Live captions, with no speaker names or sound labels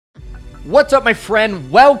What's up, my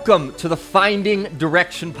friend? Welcome to the Finding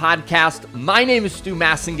Direction podcast. My name is Stu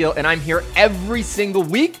Massengill, and I'm here every single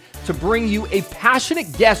week to bring you a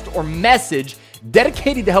passionate guest or message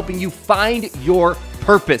dedicated to helping you find your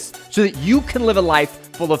purpose so that you can live a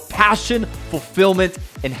life full of passion, fulfillment,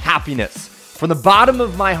 and happiness. From the bottom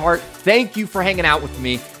of my heart, thank you for hanging out with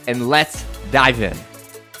me, and let's dive in.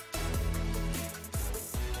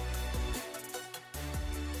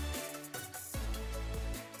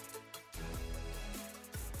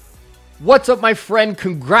 What's up, my friend?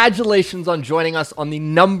 Congratulations on joining us on the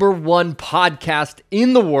 #1 podcast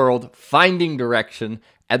in the world, Finding Direction.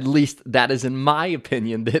 At least that is in my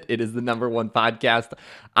opinion that it is the #1 podcast.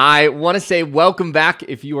 I want to say welcome back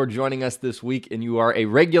if you are joining us this week and you are a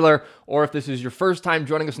regular, or if this is your first time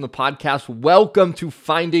joining us on the podcast, welcome to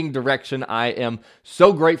Finding Direction. I am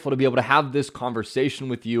so grateful to be able to have this conversation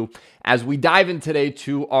with you as we dive in today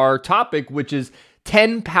to our topic, which is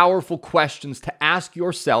 10 powerful questions to ask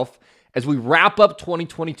yourself as we wrap up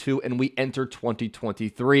 2022 and we enter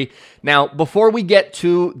 2023. Now, before we get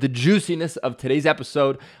to the juiciness of today's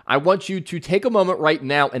episode, I want you to take a moment right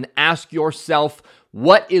now and ask yourself,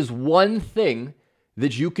 what is one thing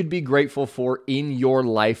that you could be grateful for in your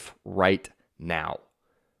life right now?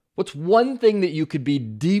 What's one thing that you could be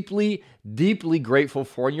deeply, deeply grateful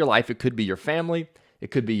for in your life? It could be your family. It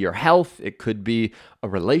could be your health. It could be a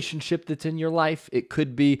relationship that's in your life. It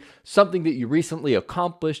could be something that you recently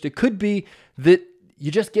accomplished. It could be that you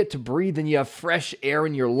just get to breathe and you have fresh air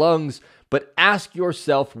in your lungs. But ask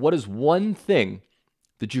yourself, what is one thing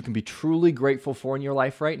that you can be truly grateful for in your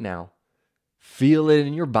life right now? Feel it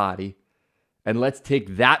in your body. And let's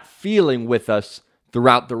take that feeling with us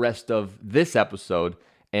throughout the rest of this episode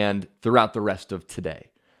and throughout the rest of today.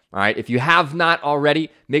 All right, if you have not already,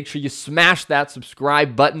 make sure you smash that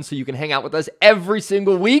subscribe button so you can hang out with us every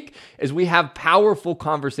single week as we have powerful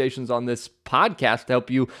conversations on this podcast to help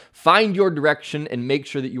you find your direction and make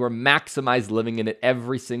sure that you are maximized living in it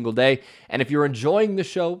every single day. And if you're enjoying the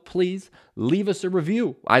show, please leave us a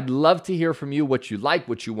review. I'd love to hear from you what you like,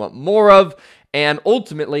 what you want more of, and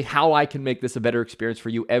ultimately how I can make this a better experience for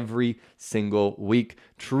you every single week.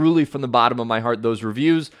 Truly, from the bottom of my heart, those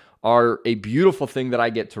reviews are a beautiful thing that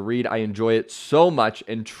I get to read. I enjoy it so much,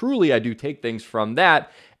 and truly I do take things from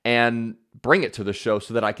that and bring it to the show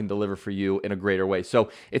so that I can deliver for you in a greater way.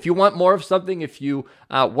 So if you want more of something, if you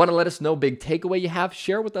want to let us know big takeaway you have,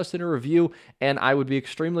 share with us in a review, and I would be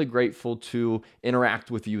extremely grateful to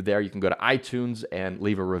interact with you there. You can go to iTunes and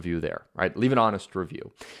leave a review there, right? Leave an honest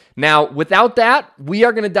review. Now, without that, we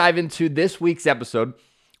are going to dive into this week's episode,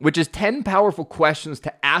 which is 10 powerful questions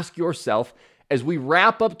to ask yourself as we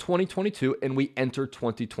wrap up 2022 and we enter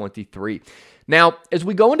 2023. Now, as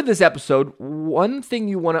we go into this episode, one thing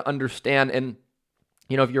you want to understand, and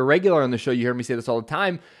if you're a regular on the show, you hear me say this all the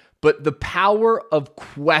time, but the power of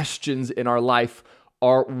questions in our life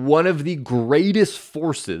are one of the greatest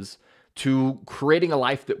forces to creating a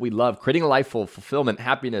life that we love, creating a life full of fulfillment,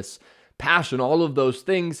 happiness, passion, all of those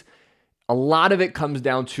things. A lot of it comes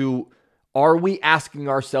down to, are we asking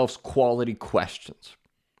ourselves quality questions?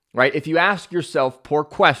 Right? If you ask yourself poor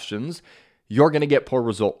questions, you're going to get poor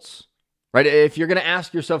results, right? If you're going to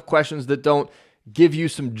ask yourself questions that don't give you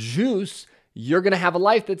some juice, you're going to have a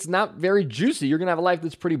life that's not very juicy. You're going to have a life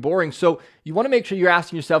that's pretty boring. So you want to make sure you're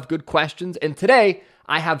asking yourself good questions. And today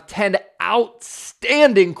I have 10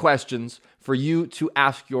 outstanding questions for you to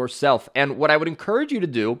ask yourself. And what I would encourage you to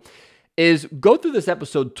do is go through this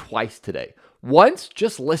episode twice today. Once,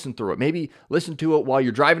 just listen through it. Maybe listen to it while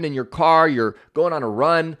you're driving in your car, you're going on a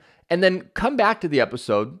run, and then come back to the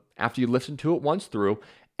episode after you listen to it once through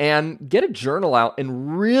and get a journal out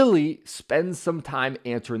and really spend some time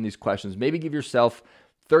answering these questions. Maybe give yourself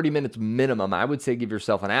 30 minutes minimum. I would say give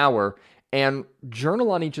yourself an hour and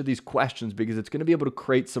journal on each of these questions, because it's going to be able to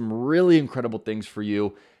create some really incredible things for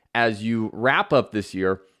you as you wrap up this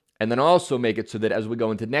year, and then also make it so that as we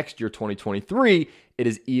go into next year, 2023, it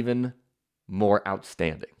is even more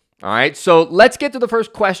outstanding. All right, so let's get to the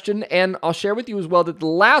first question, and I'll share with you as well that the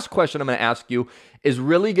last question I'm going to ask you is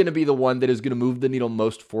really going to be the one that is going to move the needle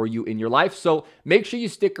most for you in your life. So make sure you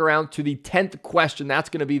stick around to the 10th question. That's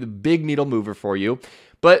going to be the big needle mover for you.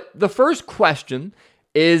 But the first question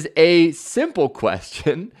is a simple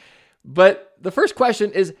question, but the first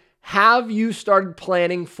question is, have you started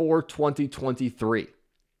planning for 2023?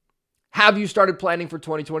 Have you started planning for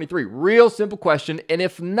 2023? Real simple question, and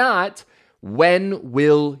if not, when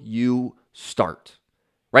will you start?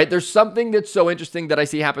 Right? There's something that's so interesting that I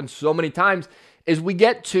see happen so many times is we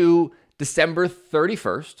get to December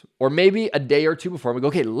 31st, or maybe a day or two before, we go,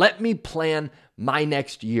 okay, let me plan my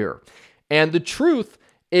next year. And the truth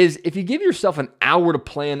is if you give yourself an hour to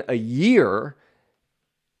plan a year,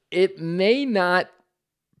 it may not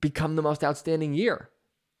become the most outstanding year,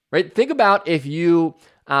 right? Think about if you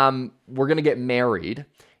were going to get married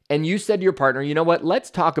and you said to your partner, you know what, let's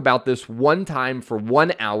talk about this one time for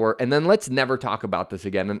 1 hour and then let's never talk about this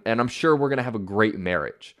again. And I'm sure we're going to have a great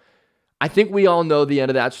marriage. I think we all know the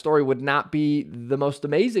end of that story would not be the most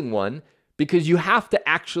amazing one because you have to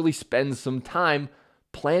actually spend some time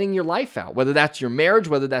planning your life out, whether that's your marriage,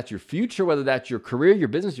 whether that's your future, whether that's your career, your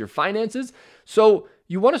business, your finances. So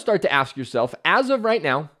you want to start to ask yourself, as of right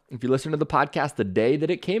now, if you listen to the podcast the day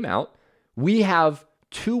that it came out, we have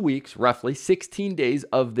 2 weeks, roughly 16 days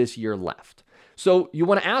of this year left. So you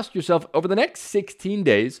want to ask yourself, over the next 16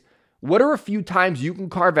 days, what are a few times you can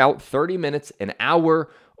carve out 30 minutes, an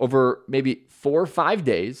hour, over maybe 4 or 5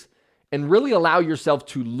 days, and really allow yourself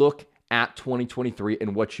to look at 2023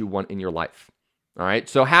 and what you want in your life? All right,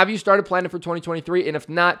 so have you started planning for 2023? And if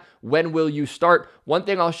not, when will you start? One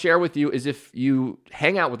thing I'll share with you is if you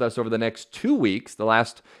hang out with us over the next 2 weeks, the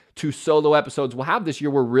last 2 solo episodes we'll have this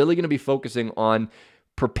year, we're really going to be focusing on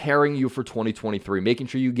preparing you for 2023, making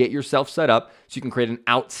sure you get yourself set up so you can create an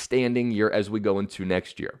outstanding year as we go into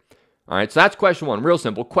next year. All right, so that's question 1, real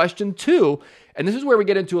simple. Question 2, and this is where we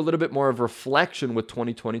get into a little bit more of reflection with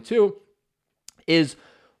 2022, is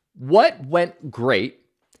what went great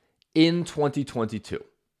in 2022?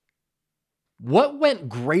 What went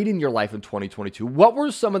great in your life in 2022? What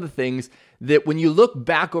were some of the things that when you look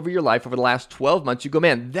back over your life over the last 12 months, you go,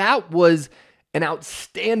 man, that was an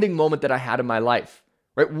outstanding moment that I had in my life,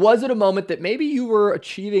 right? Was it a moment that maybe you were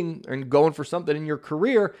achieving and going for something in your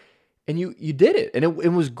career and you did it and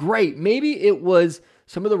it was great? Maybe it was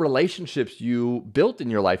some of the relationships you built in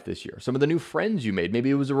your life this year, some of the new friends you made.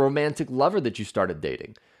 Maybe it was a romantic lover that you started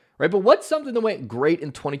dating. Right? But what's something that went great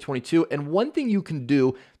in 2022? And one thing you can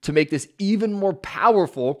do to make this even more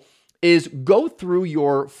powerful is go through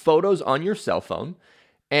your photos on your cell phone.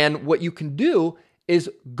 And what you can do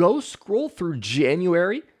is go scroll through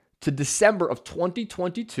January to December of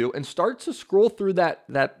 2022 and start to scroll through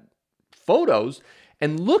that photos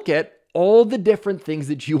and look at all the different things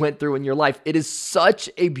that you went through in your life. It is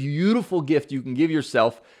such a beautiful gift you can give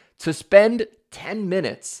yourself to spend 10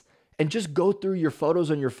 minutes and just go through your photos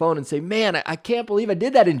on your phone and say, man, I can't believe I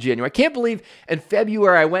did that in January. I can't believe in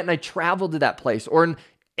February I went and I traveled to that place. Or in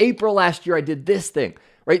April last year, I did this thing,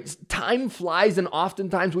 right? Time flies and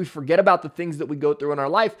oftentimes we forget about the things that we go through in our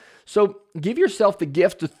life. So give yourself the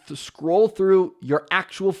gift to scroll through your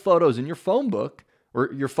actual photos in your phone book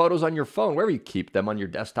or your photos on your phone, wherever you keep them, on your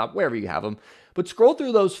desktop, wherever you have them. But scroll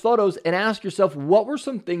through those photos and ask yourself, what were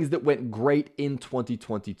some things that went great in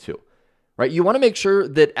 2022? Right? You want to make sure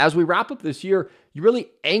that as we wrap up this year, you really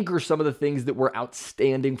anchor some of the things that were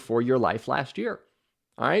outstanding for your life last year.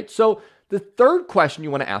 All right. So the third question you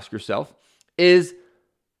want to ask yourself is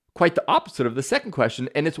quite the opposite of the second question.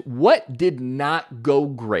 And it's, what did not go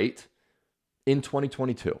great in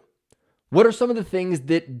 2022? What are some of the things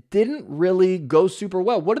that didn't really go super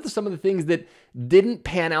well? What are some of the things that didn't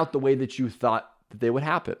pan out the way that you thought that they would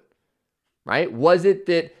happen? Right? Was it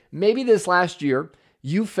that maybe this last year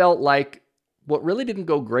you felt like what really didn't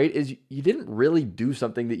go great is you didn't really do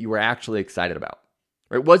something that you were actually excited about,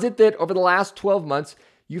 right? Was it that over the last 12 months,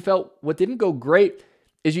 you felt what didn't go great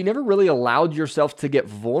is you never really allowed yourself to get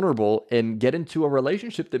vulnerable and get into a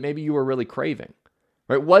relationship that maybe you were really craving,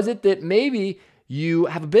 right? Was it that maybe you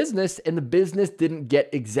have a business and the business didn't get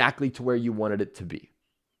exactly to where you wanted it to be,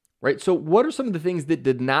 right? So what are some of the things that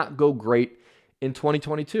did not go great in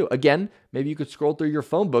 2022? Again, maybe you could scroll through your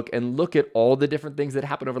phone book and look at all the different things that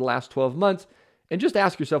happened over the last 12 months and just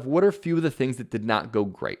ask yourself, what are a few of the things that did not go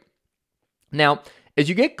great? Now, as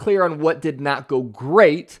you get clear on what did not go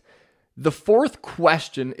great, the fourth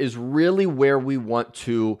question is really where we want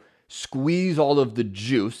to squeeze all of the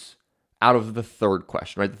juice out of the third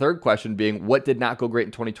question, right? The third question being, what did not go great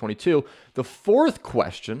in 2022? The fourth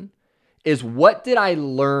question is, what did I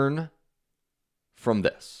learn from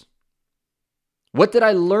this? What did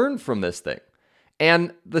I learn from this thing?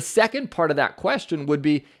 And the second part of that question would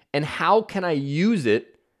be, and how can I use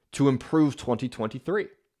it to improve 2023?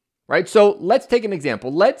 Right? So let's take an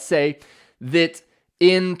example. Let's say that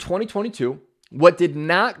in 2022, what did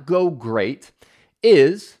not go great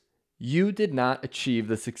is you did not achieve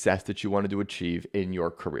the success that you wanted to achieve in your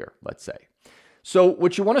career, let's say. So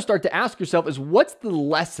what you want to start to ask yourself is, what's the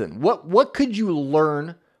lesson? What could you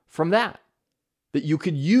learn from that you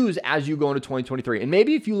could use as you go into 2023? And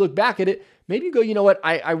maybe if you look back at it, maybe you go, you know what,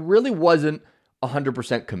 I really wasn't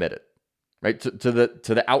 100% committed, right, to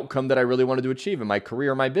the outcome that I really wanted to achieve in my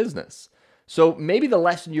career, my business. So maybe the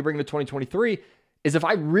lesson you bring to 2023 is if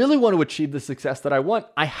I really want to achieve the success that I want,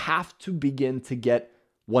 I have to begin to get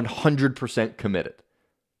 100% committed.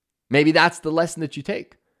 Maybe that's the lesson that you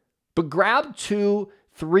take. But grab 2,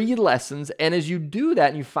 3 lessons, and as you do that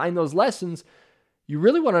and you find those lessons, you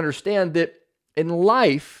really want to understand that in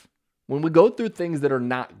life, when we go through things that are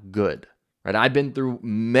not good, right? I've been through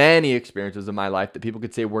many experiences in my life that people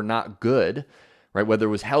could say were not good, right? Whether it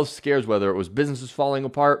was health scares, whether it was businesses falling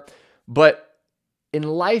apart. But in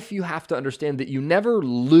life, you have to understand that you never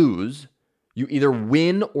lose. You either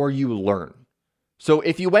win or you learn. So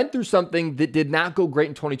if you went through something that did not go great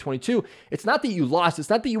in 2022, it's not that you lost.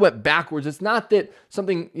 It's not that you went backwards. It's not that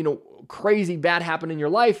something, crazy bad happened in your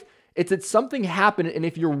life. It's that something happened. And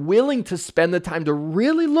if you're willing to spend the time to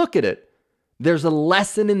really look at it, there's a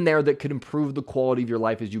lesson in there that could improve the quality of your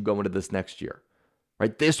life as you go into this next year,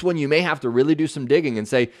 right? This one, you may have to really do some digging and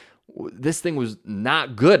say, this thing was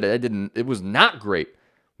not good. It was not great.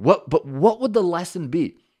 But what would the lesson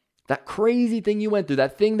be? That crazy thing you went through,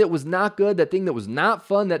 that thing that was not good, that thing that was not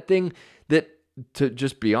fun, that thing that, to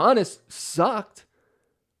just be honest, sucked.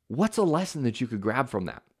 What's a lesson that you could grab from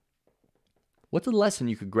that? What's a lesson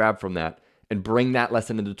you could grab from that and bring that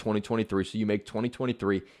lesson into 2023 so you make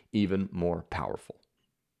 2023 even more powerful?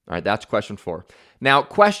 All right, that's question 4. Now,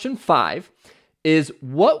 question 5 is,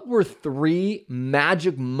 what were 3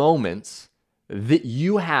 magic moments that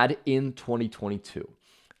you had in 2022?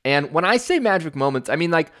 And when I say magic moments, I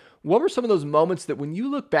mean, like, what were some of those moments that when you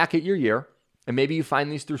look back at your year, and maybe you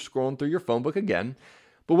find these through scrolling through your phone book again,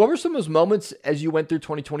 but what were some of those moments as you went through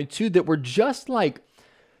 2022 that were just like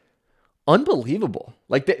unbelievable?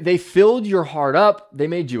 Like they filled your heart up. They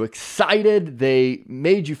made you excited. They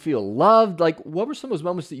made you feel loved. Like, what were some of those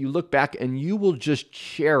moments that you look back and you will just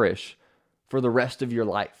cherish for the rest of your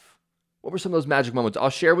life? What were some of those magic moments?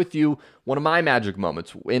 I'll share with you one of my magic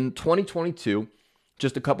moments. In 2022,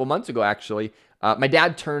 just a couple months ago, actually, my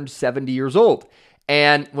dad turned 70 years old.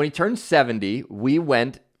 And when he turned 70, we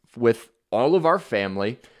went with all of our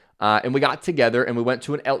family and we got together and we went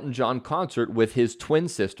to an Elton John concert with his twin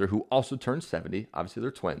sister, who also turned 70. Obviously, they're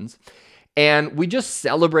twins. And we just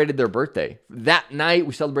celebrated their birthday. That night,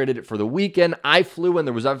 we celebrated it for the weekend. I flew in.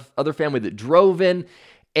 There was other family that drove in.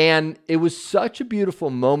 And it was such a beautiful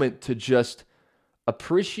moment to just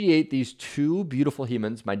appreciate these 2 beautiful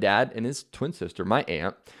humans, my dad and his twin sister, my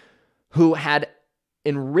aunt, who had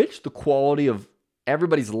enriched the quality of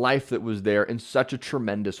everybody's life that was there in such a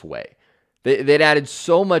tremendous way. They'd added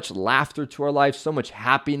so much laughter to our life, so much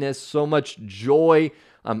happiness, so much joy.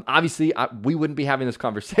 Obviously, we wouldn't be having this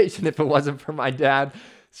conversation if it wasn't for my dad.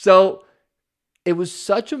 So it was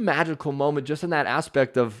such a magical moment just in that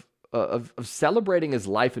aspect of celebrating his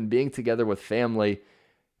life and being together with family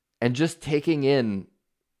and just taking in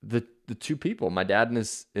the 2 people, my dad and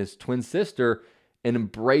his twin sister, and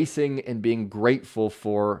embracing and being grateful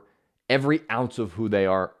for every ounce of who they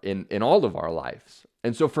are in all of our lives.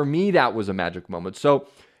 And so for me, that was a magic moment. So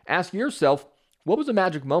ask yourself, what was a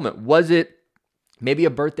magic moment? Was it maybe a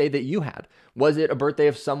birthday that you had? Was it a birthday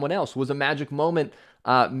of someone else? Was a magic moment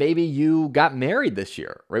maybe you got married this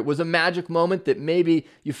year, right? Was a magic moment that maybe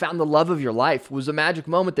you found the love of your life? Was a magic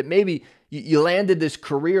moment that maybe you landed this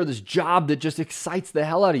career, this job that just excites the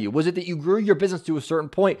hell out of you? Was it that you grew your business to a certain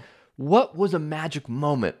point? What was a magic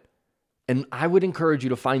moment? And I would encourage you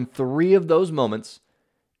to find 3 of those moments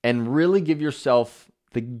and really give yourself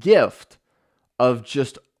the gift of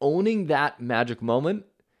just owning that magic moment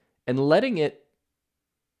and letting it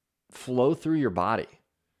flow through your body,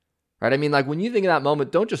 right? I mean, like, when you think of that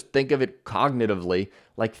moment, don't just think of it cognitively.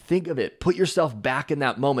 Like, think of it, put yourself back in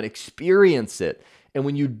that moment, experience it. And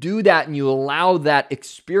when you do that and you allow that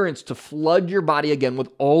experience to flood your body again with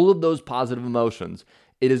all of those positive emotions,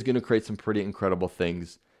 it is going to create some pretty incredible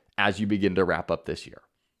things as you begin to wrap up this year.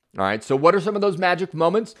 All right, so what are some of those magic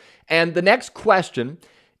moments? And the next question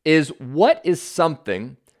is, what is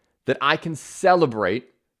something that I can celebrate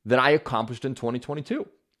that I accomplished in 2022?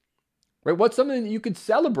 Right? What's something that you could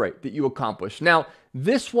celebrate that you accomplished? Now,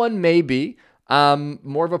 this one may be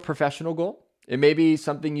more of a professional goal. It may be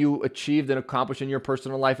something you achieved and accomplished in your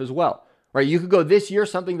personal life as well. Right? You could go, this year,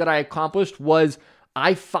 something that I accomplished was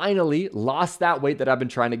I finally lost that weight that I've been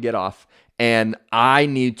trying to get off, and I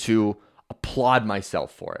need to applaud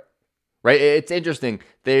myself for it. Right? It's interesting.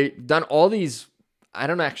 They've done all these, I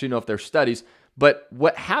don't actually know if they're studies, but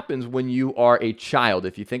what happens when you are a child,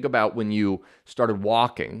 if you think about when you started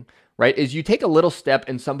walking, right, is you take a little step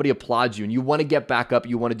and somebody applauds you and you want to get back up,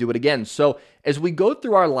 you want to do it again. So as we go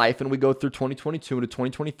through our life and we go through 2022 into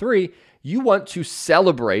 2023, you want to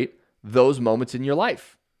celebrate those moments in your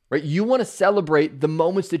life, right? You want to celebrate the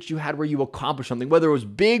moments that you had where you accomplished something, whether it was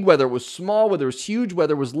big, whether it was small, whether it was huge,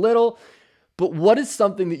 whether it was little. But what is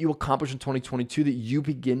something that you accomplished in 2022 that you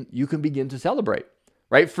can begin to celebrate,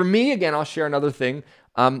 right? For me, again, I'll share another thing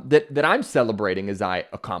that I'm celebrating as I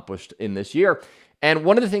accomplished in this year. And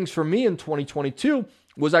one of the things for me in 2022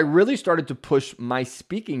 was I really started to push my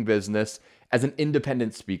speaking business as an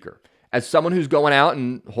independent speaker, as someone who's going out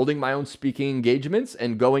and holding my own speaking engagements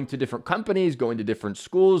and going to different companies, going to different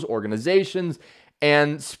schools, organizations,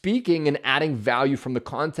 and speaking and adding value from the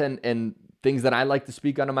content and things that I like to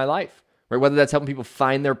speak on in my life, right? Whether that's helping people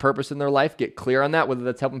find their purpose in their life, get clear on that, whether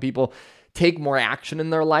that's helping people take more action in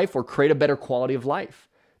their life or create a better quality of life.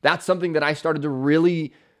 That's something that I started to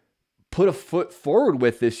really put a foot forward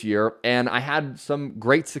with this year, and I had some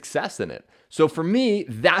great success in it. So for me,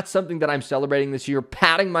 that's something that I'm celebrating this year,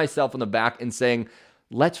 patting myself on the back and saying,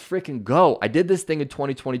 let's freaking go. I did this thing in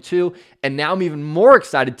 2022, and now I'm even more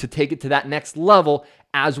excited to take it to that next level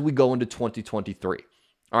as we go into 2023.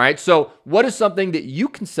 All right, so what is something that you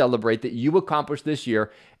can celebrate that you accomplished this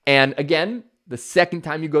year? And again, the second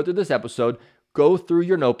time you go through this episode, go through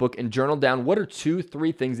your notebook and journal down what are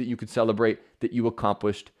 2-3 things that you could celebrate that you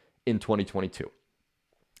accomplished in 2022.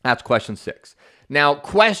 That's question 6. Now,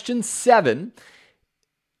 question 7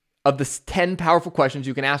 of the 10 powerful questions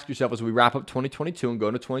you can ask yourself as we wrap up 2022 and go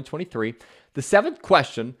into 2023. The 7th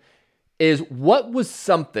question is, what was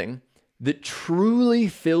something that truly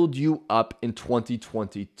filled you up in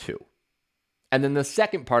 2022? And then the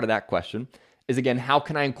second part of that question is, again, how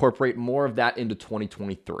can I incorporate more of that into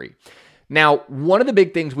 2023? Now, one of the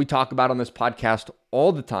big things we talk about on this podcast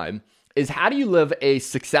all the time is how do you live a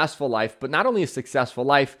successful life, but not only a successful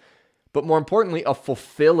life, but more importantly, a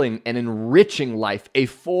fulfilling and enriching life, a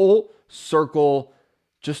full circle,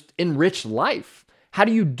 just enriched life. How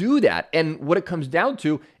do you do that? And what it comes down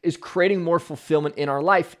to is creating more fulfillment in our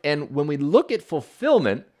life. And when we look at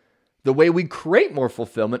fulfillment, the way we create more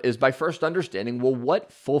fulfillment is by first understanding, well,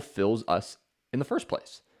 what fulfills us in the first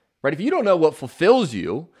place, right? If you don't know what fulfills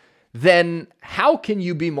you, then how can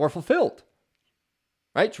you be more fulfilled?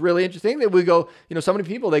 Right? It's really interesting that we go, so many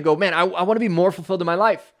people, they go, man, I want to be more fulfilled in my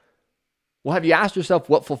life. Well, have you asked yourself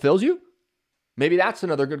what fulfills you? Maybe that's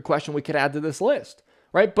another good question we could add to this list,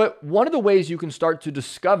 right? But one of the ways you can start to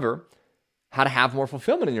discover how to have more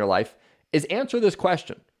fulfillment in your life is answer this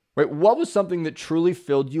question, right? What was something that truly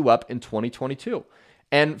filled you up in 2022?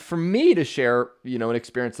 And for me to share, an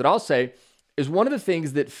experience that I'll say is one of the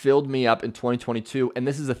things that filled me up in 2022, and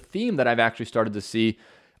this is a theme that I've actually started to see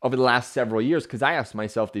over the last several years, because I ask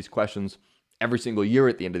myself these questions every single year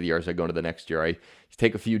at the end of the year as I go into the next year. I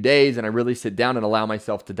take a few days and I really sit down and allow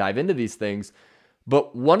myself to dive into these things.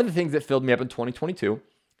 But one of the things that filled me up in 2022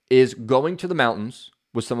 is going to the mountains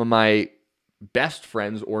with some of my best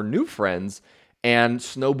friends or new friends and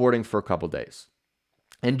snowboarding for a couple days.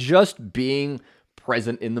 And just being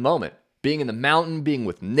present in the moment. Being in the mountain, being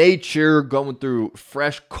with nature, going through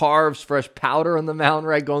fresh carves, fresh powder on the mountain,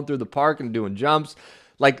 right? Going through the park and doing jumps.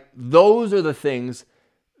 Like, those are the things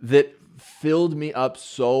that filled me up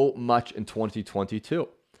so much in 2022.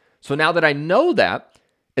 So now that I know that,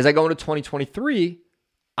 as I go into 2023,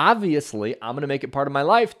 obviously I'm going to make it part of my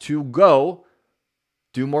life to go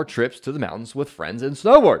do more trips to the mountains with friends and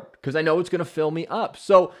snowboard, because I know it's going to fill me up.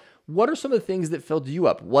 So what are some of the things that filled you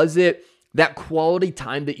up? Was it that quality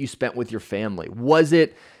time that you spent with your family? Was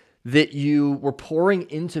it that you were pouring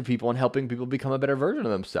into people and helping people become a better version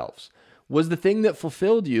of themselves? Was the thing that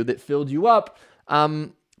fulfilled you, that filled you up,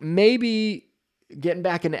 maybe getting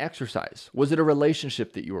back into exercise? Was it a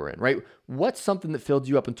relationship that you were in, right? What's something that filled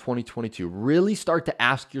you up in 2022? Really start to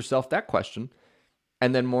ask yourself that question.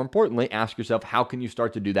 And then more importantly, ask yourself, how can you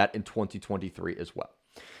start to do that in 2023 as well?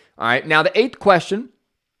 All right. Now, the 8th question,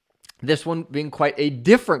 this one being quite a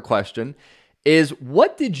different question, is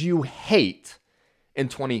what did you hate in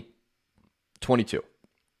 2022?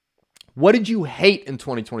 What did you hate in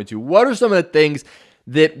 2022? What are some of the things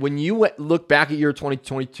that when you look back at year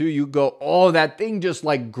 2022, you go, oh, that thing just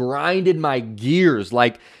like grinded my gears.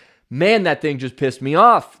 Like, man, that thing just pissed me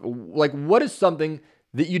off. Like, what is something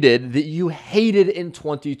that you did that you hated in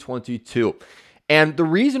 2022? And the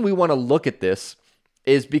reason we want to look at this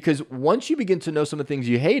is because once you begin to know some of the things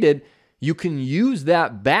you hated, you can use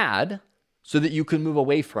that bad so that you can move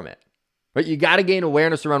away from it. Right? You got to gain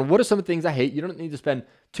awareness around what are some of the things I hate. You don't need to spend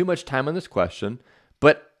too much time on this question,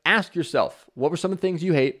 but ask yourself, what were some of the things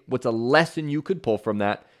you hate? What's a lesson you could pull from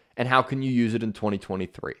that? And how can you use it in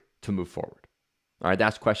 2023 to move forward? All right,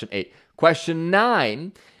 that's question 8. Question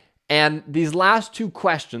 9, and these last 2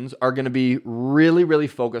 questions are going to be really, really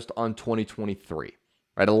focused on 2023.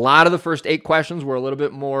 Right? A lot of the first 8 questions were a little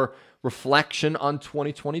bit more reflection on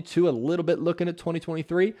 2022, a little bit looking at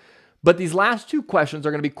 2023. But these last 2 questions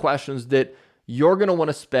are going to be questions that you're going to want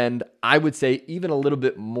to spend, I would say, even a little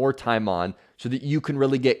bit more time on so that you can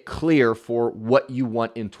really get clear for what you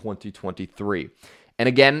want in 2023. And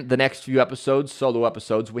again, the next few episodes, solo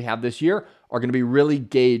episodes we have this year, are going to be really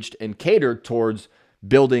gauged and catered towards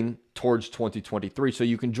building towards 2023. So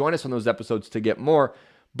you can join us on those episodes to get more.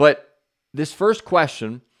 But this first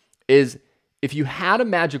question is, if you had a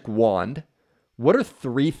magic wand, what are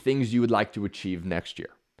 3 things you would like to achieve next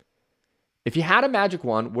year? If you had a magic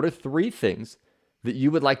wand, what are 3 things that you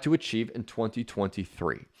would like to achieve in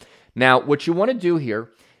 2023? Now, what you want to do here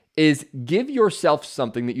is give yourself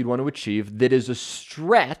something that you'd want to achieve that is a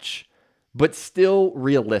stretch, but still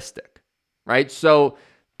realistic, right? So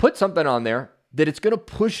put something on there that it's going to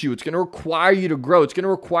push you. It's going to require you to grow. It's going to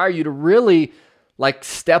require you to really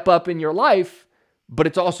step up in your life, but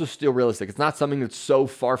it's also still realistic. It's not something that's so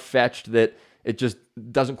far-fetched that it just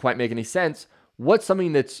doesn't quite make any sense. What's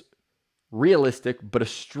something that's realistic, but a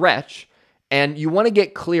stretch? And you want to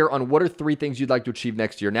get clear on what are 3 things you'd like to achieve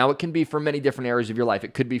next year. Now, it can be for many different areas of your life.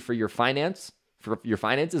 It could be for your finances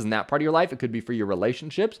in that part of your life. It could be for your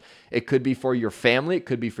relationships. It could be for your family. It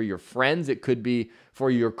could be for your friends. It could be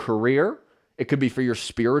for your career. It could be for your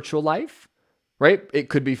spiritual life, right? It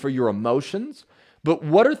could be for your emotions. But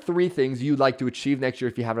what are 3 things you'd like to achieve next year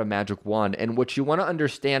if you have a magic wand? And what you want to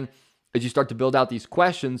understand as you start to build out these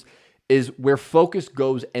questions is where focus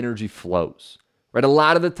goes, energy flows. Right? A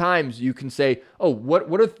lot of the times you can say, oh,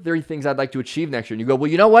 what are 3 things I'd like to achieve next year? And you go,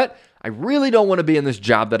 well, you know what? I really don't want to be in this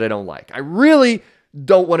job that I don't like. I really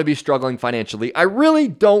don't want to be struggling financially. I really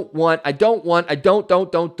don't.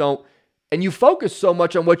 And you focus so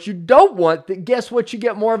much on what you don't want that guess what you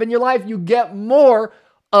get more of in your life? You get more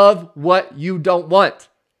of what you don't want.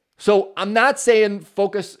 So I'm not saying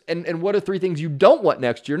focus and what are 3 things you don't want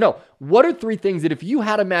next year? No. What are 3 things that if you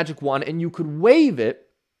had a magic wand and you could wave it,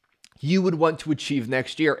 you would want to achieve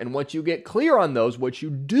next year? And once you get clear on those, what you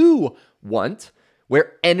do want,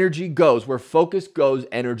 where energy goes, where focus goes,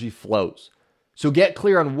 energy flows. So get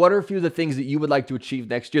clear on what are a few of the things that you would like to achieve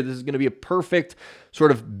next year. This is going to be a perfect sort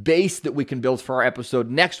of base that we can build for our episode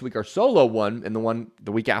next week, our solo one, and the one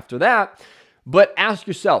the week after that. But ask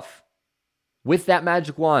yourself, with that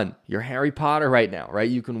magic wand, you're Harry Potter right now, right?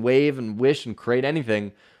 You can wave and wish and create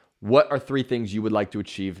anything. What are 3 things you would like to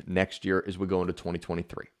achieve next year as we go into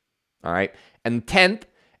 2023? All right. And 10th,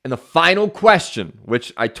 and the final question,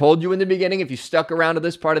 which I told you in the beginning, if you stuck around to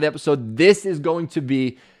this part of the episode, this is going to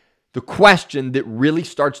be the question that really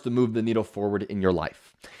starts to move the needle forward in your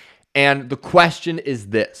life. And the question is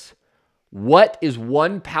this: what is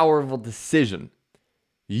one powerful decision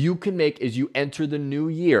you can make as you enter the new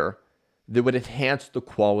year that would enhance the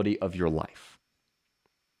quality of your life?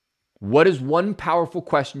 What is one powerful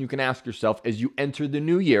question you can ask yourself as you enter the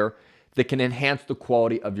new year that can enhance the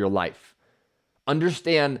quality of your life?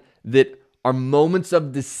 Understand that our moments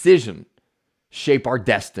of decision shape our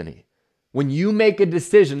destiny. When you make a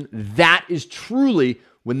decision, that is truly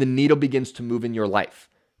when the needle begins to move in your life,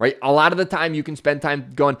 right? A lot of the time you can spend time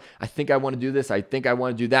going, I think I want to do this. I think I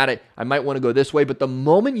want to do that. I might want to go this way. But the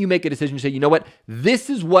moment you make a decision, you say, you know what? This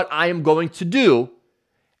is what I am going to do.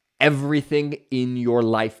 Everything in your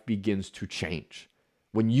life begins to change.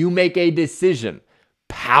 When you make a decision,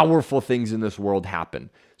 powerful things in this world happen.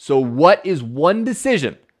 So what is one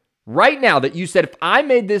decision right now that you said, if I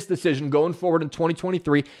made this decision going forward in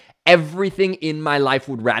 2023, everything in my life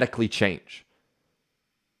would radically change?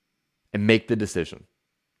 And make the decision.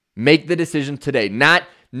 Make the decision today, not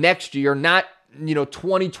next year, not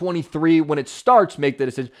 2023 when it starts. Make the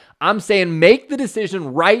decision. I'm saying make the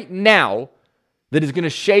decision right now that is going to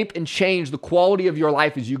shape and change the quality of your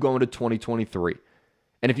life as you go into 2023.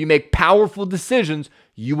 And if you make powerful decisions,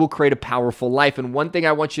 you will create a powerful life. And one thing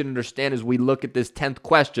I want you to understand as we look at this 10th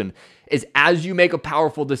question is, as you make a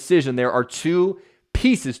powerful decision, there are 2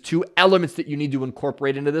 pieces, 2 elements that you need to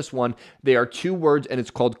incorporate into this one. They are 2 words, and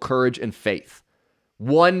it's called courage and faith.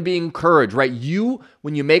 One being courage, right?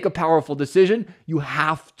 When you make a powerful decision, you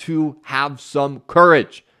have to have some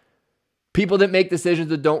courage. People that make decisions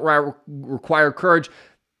that don't require courage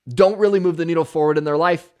don't really move the needle forward in their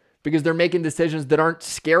life, because they're making decisions that aren't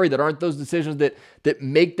scary, that aren't those decisions that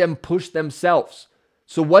make them push themselves.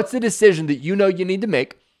 So what's the decision that you know you need to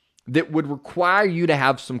make that would require you to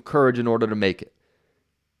have some courage in order to make it?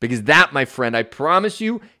 Because that, my friend, I promise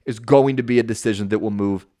you, is going to be a decision that will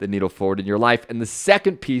move the needle forward in your life. And the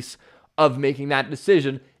second piece of making that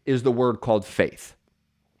decision is the word called faith,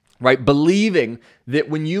 right? Believing that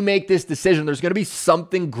when you make this decision, there's going to be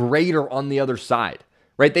something greater on the other side,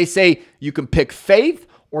 right? They say you can pick faith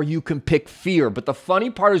or you can pick fear. But the funny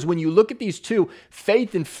part is when you look at these 2,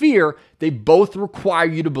 faith and fear, they both require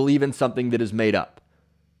you to believe in something that is made up.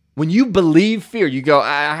 When you believe fear, you go,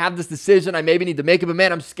 I have this decision, I maybe need to make it, but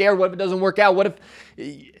man, I'm scared. What if it doesn't work out? What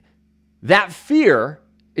if... That fear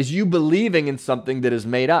is you believing in something that is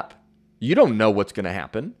made up. You don't know what's going to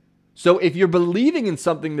happen. So if you're believing in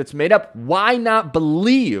something that's made up, why not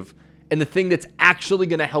believe in the thing that's actually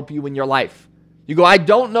going to help you in your life? You go, I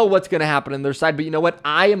don't know what's going to happen on their side, but you know what?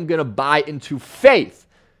 I am going to buy into faith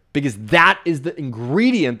because that is the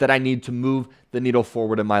ingredient that I need to move the needle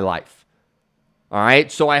forward in my life. All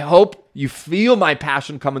right, so I hope you feel my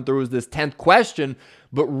passion coming through as this 10th question,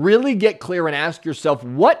 but really get clear and ask yourself,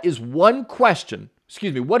 what is one decision?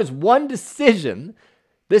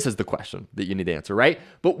 This is the question that you need to answer, right?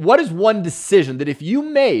 But what is one decision that if you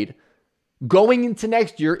made going into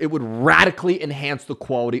next year, it would radically enhance the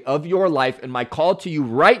quality of your life? And my call to you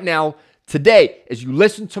right now, today, as you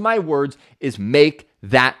listen to my words, is make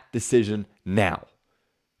that decision now.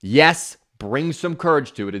 Yes, bring some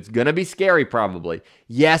courage to it. It's going to be scary probably.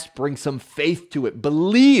 Yes, bring some faith to it.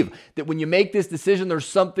 Believe that when you make this decision, there's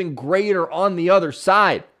something greater on the other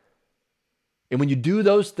side. And when you do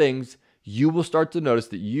those things, you will start to notice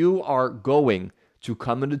that you are going to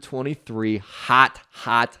come into 23 hot.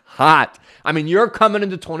 I mean, you're coming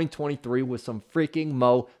into 2023 with some freaking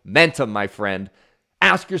momentum, my friend.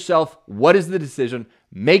 Ask yourself, what is the decision?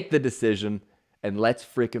 Make the decision. And let's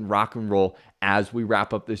freaking rock and roll as we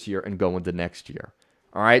wrap up this year and go into next year.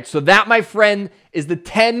 All right. So that, my friend, is the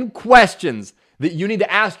 10 questions that you need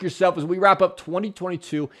to ask yourself as we wrap up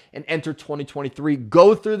 2022 and enter 2023.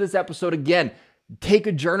 Go through this episode again. Take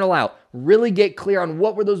a journal out. Really get clear on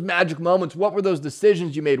what were those magic moments? What were those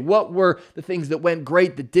decisions you made? What were the things that went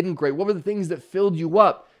great, that didn't great? What were the things that filled you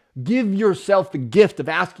up? Give yourself the gift of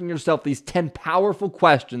asking yourself these 10 powerful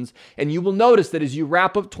questions, and you will notice that as you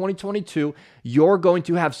wrap up 2022, you're going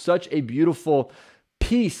to have such a beautiful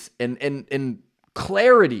peace and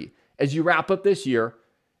clarity as you wrap up this year.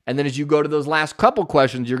 And then as you go to those last couple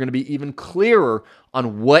questions, you're going to be even clearer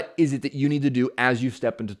on what is it that you need to do as you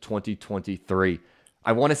step into 2023.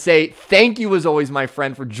 I want to say thank you as always, my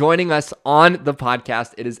friend, for joining us on the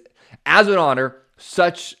podcast. It is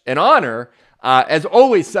such an honor, as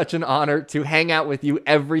always, such an honor to hang out with you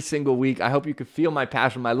every single week. I hope you can feel my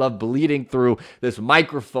passion, my love bleeding through this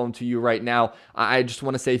microphone to you right now. I just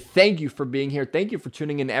want to say thank you for being here. Thank you for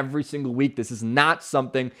tuning in every single week. This is not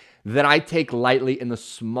something that I take lightly in the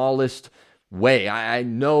smallest way. I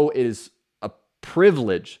know it is a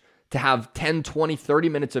privilege to have 10, 20, 30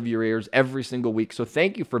 minutes of your ears every single week. So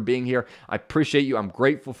thank you for being here. I appreciate you. I'm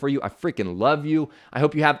grateful for you. I freaking love you. I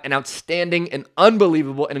hope you have an outstanding and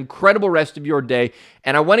unbelievable and incredible rest of your day.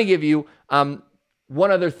 And I want to give you one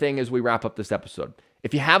other thing as we wrap up this episode.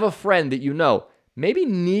 If you have a friend that you know maybe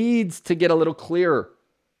needs to get a little clearer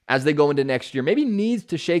as they go into next year, maybe needs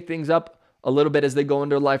to shake things up a little bit as they go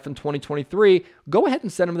into life in 2023, go ahead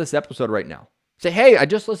and send them this episode right now. Say, hey, I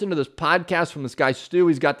just listened to this podcast from this guy, Stu.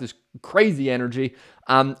 He's got this crazy energy,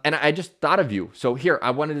 and I just thought of you. So here, I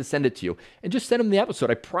wanted to send it to you. And just send them the episode.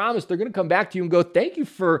 I promise they're going to come back to you and go, thank you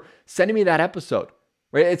for sending me that episode.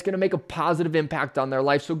 Right? It's going to make a positive impact on their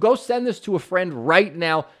life. So go send this to a friend right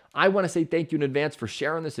now. I want to say thank you in advance for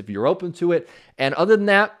sharing this if you're open to it. And other than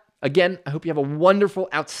that, again, I hope you have a wonderful,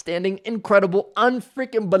 outstanding, incredible,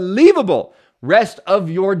 unfreaking believable rest of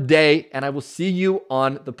your day, and I will see you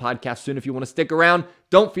on the podcast soon. If you want to stick around,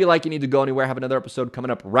 don't feel like you need to go anywhere. I have another episode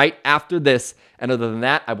coming up right after this. And other than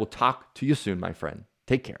that, I will talk to you soon, my friend.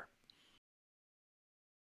 Take care.